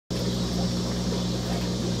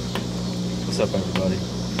What's up, everybody?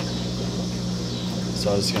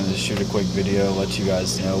 So I was going to shoot a quick video, let you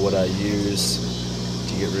guys know what I use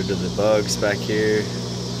to get rid of the bugs back here.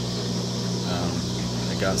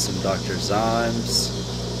 I got some Dr.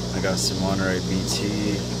 Zymes. I got some Monterey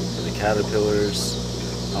BT for the caterpillars.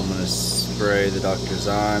 I'm going to spray the Dr.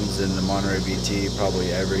 Zymes and the Monterey BT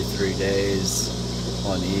probably every 3 days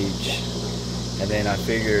on each. And then I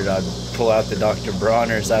figured I'd pull out the Dr.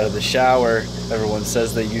 Bronner's out of the shower. Everyone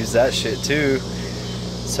says they use that shit too.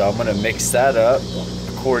 So I'm gonna mix that up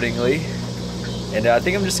accordingly. And I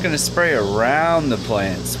think I'm just gonna spray around the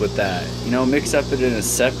plants with that. You know, mix up it in a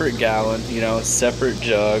separate gallon, you know, a separate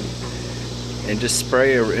jug, and just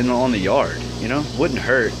spray it on the yard, you know? Wouldn't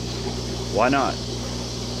hurt. Why not?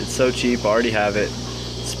 It's so cheap, I already have it.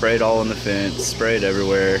 Spray it all on the fence, spray it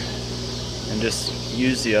everywhere, and just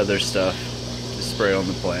use the other stuff to spray on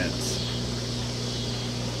the plants.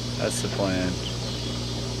 That's the plan.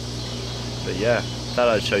 But yeah, thought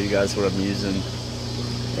I'd show you guys what I'm using,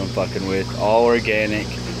 what I'm fucking with. All organic.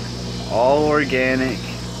 All organic.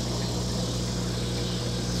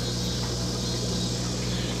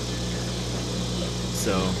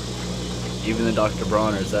 So, even the Dr.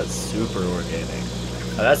 Bronner's, that's super organic.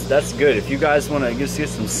 Now that's good. If you guys want to just get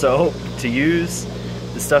some soap to use,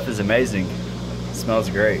 this stuff is amazing. It smells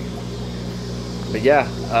great. But yeah,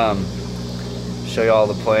 show you all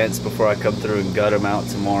the plants before I come through and gut them out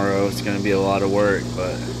tomorrow. It's going to be a lot of work,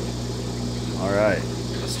 but alright,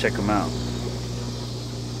 let's check them out.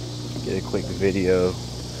 Get a quick video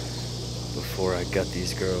before I gut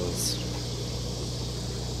these girls.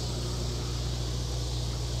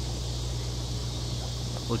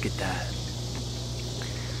 Look at that.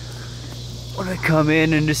 I'm going to come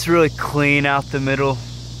in and just really clean out the middle.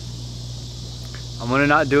 I'm going to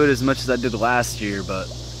not do it as much as I did last year, but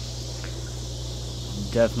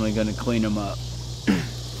I'm definitely going to clean them up.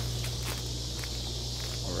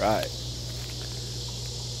 Alright.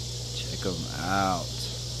 Check them out.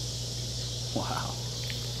 Wow.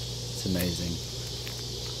 It's amazing.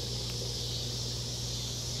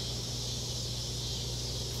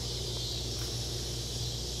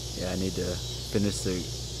 Yeah, I need to finish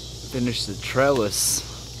the trellis.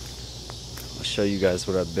 I'll show you guys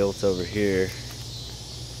what I built over here.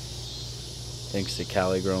 Thanks to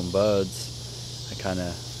Cali Grown Buds, I kind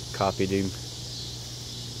of copied him,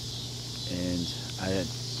 and I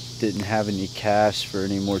didn't have any cash for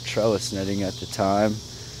any more trellis netting at the time,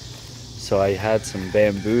 so I had some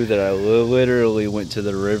bamboo that I literally went to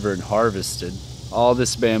the river and harvested. All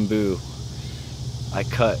this bamboo I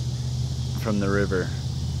cut from the river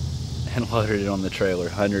and loaded it on the trailer,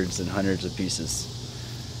 hundreds and hundreds of pieces,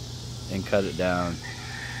 and cut it down.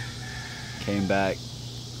 Came back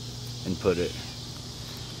and put it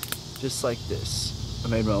just like this. I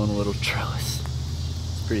made my own little trellis.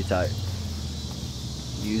 It's pretty tight.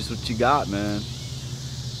 Use what you got, man.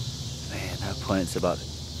 Man, that plant's about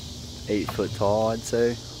 8 foot tall, I'd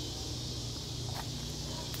say.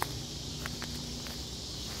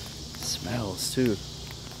 Smells too.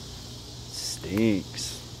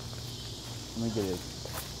 Stinks. Let me get a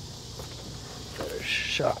better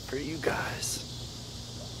shot for you guys.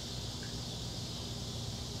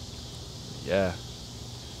 Yeah.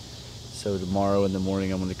 So tomorrow in the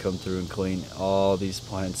morning I'm going to come through and clean all these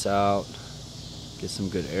plants out. Get some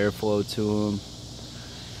good airflow to them.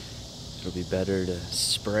 It'll be better to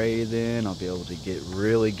spray then. I'll be able to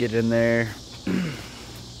really get in there. It's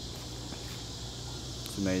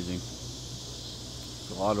amazing. It's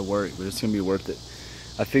a lot of work, but it's going to be worth it.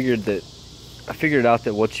 I figured out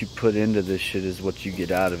that what you put into this shit is what you get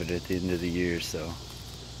out of it at the end of the year, so.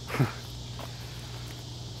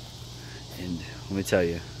 And let me tell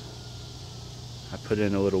you, I put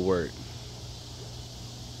in a little work.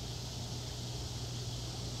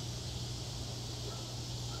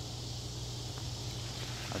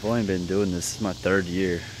 I've only been doing this is my 3rd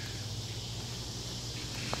year.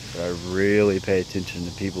 But I really pay attention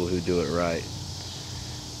to people who do it right.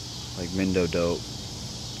 Like Mindo Dope,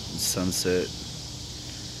 Sunset,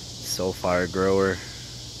 Soulfire Grower,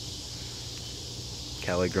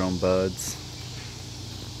 Cali Grown Buds.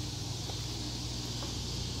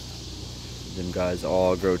 Them guys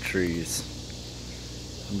all grow trees.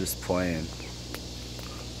 I'm just playing.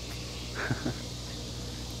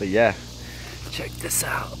 But yeah, check this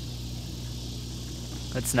out.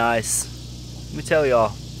 That's nice. Let me tell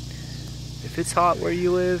y'all, if it's hot where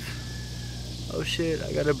you live, oh shit,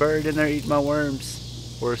 I got a bird in there eating my worms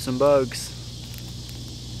or some bugs.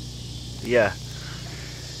 But yeah,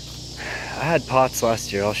 I had pots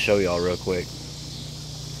last year. I'll show y'all real quick.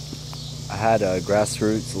 I had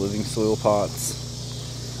grassroots living soil pots,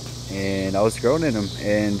 and I was growing in them.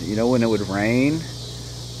 And you know, when it would rain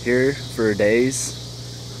here for days,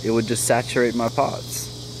 it would just saturate my pots,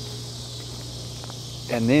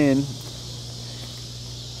 and then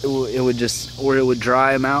it would just, or it would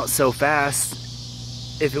dry them out so fast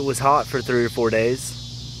if it was hot for 3 or 4 days.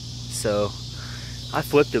 So I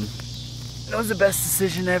flipped them. That was the best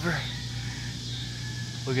decision ever.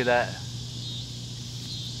 Look at that.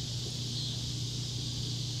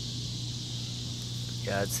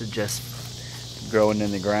 Yeah, I'd suggest growing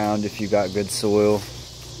in the ground if you got good soil,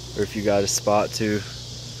 or if you got a spot to,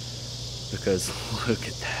 because look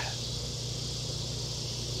at that.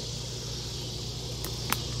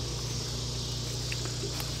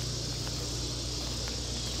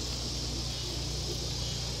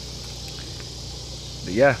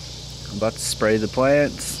 But yeah, I'm about to spray the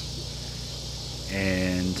plants,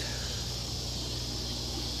 and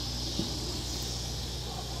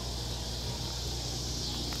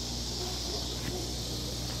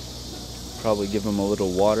probably give them a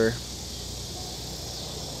little water.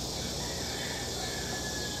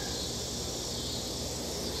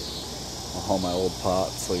 All my old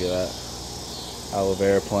pots, look at that. Aloe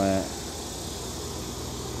vera plant.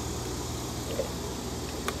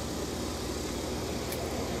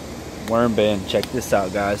 Worm bin, check this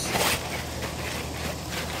out, guys.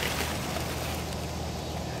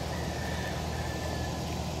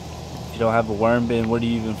 If you don't have a worm bin, what are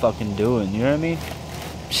you even fucking doing? You know what I mean?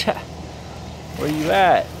 Where you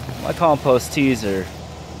at? My compost teas are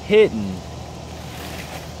hitting.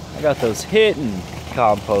 I got those hitting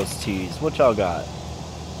compost teas. What y'all got?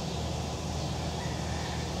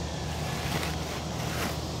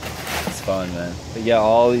 It's fun, man. But yeah,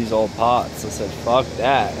 all these old pots. I said, fuck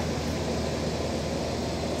that.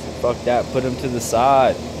 Fuck that, put them to the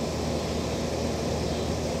side.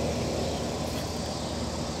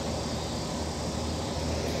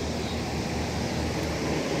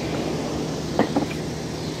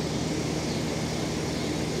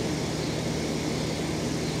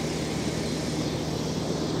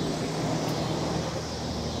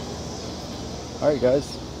 Alright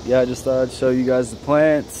guys, yeah, I just thought I'd show you guys the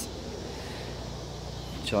plants,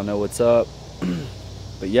 let y'all know what's up.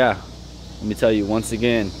 But yeah, let me tell you once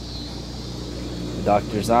again,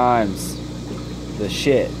 Dr. Zymes, the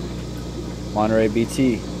shit. Monterey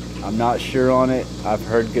BT, I'm not sure on it. I've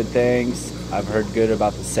heard good things. I've heard good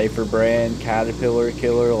about the safer brand, Caterpillar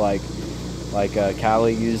Killer, like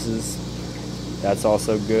Callie uses. That's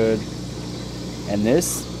also good. And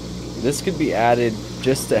this could be added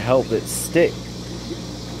just to help it stick.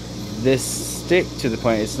 This stick to the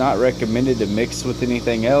plant. It's not recommended to mix with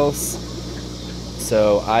anything else.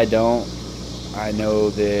 So I know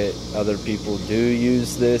that other people do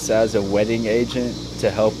use this as a wetting agent to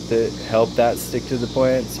help that stick to the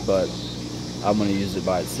plants, but I'm gonna use it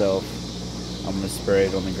by itself. I'm gonna spray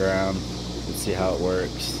it on the ground and see how it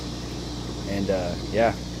works. And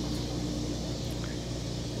yeah,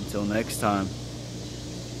 until next time,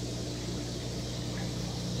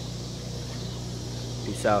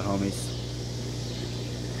 peace out, homies.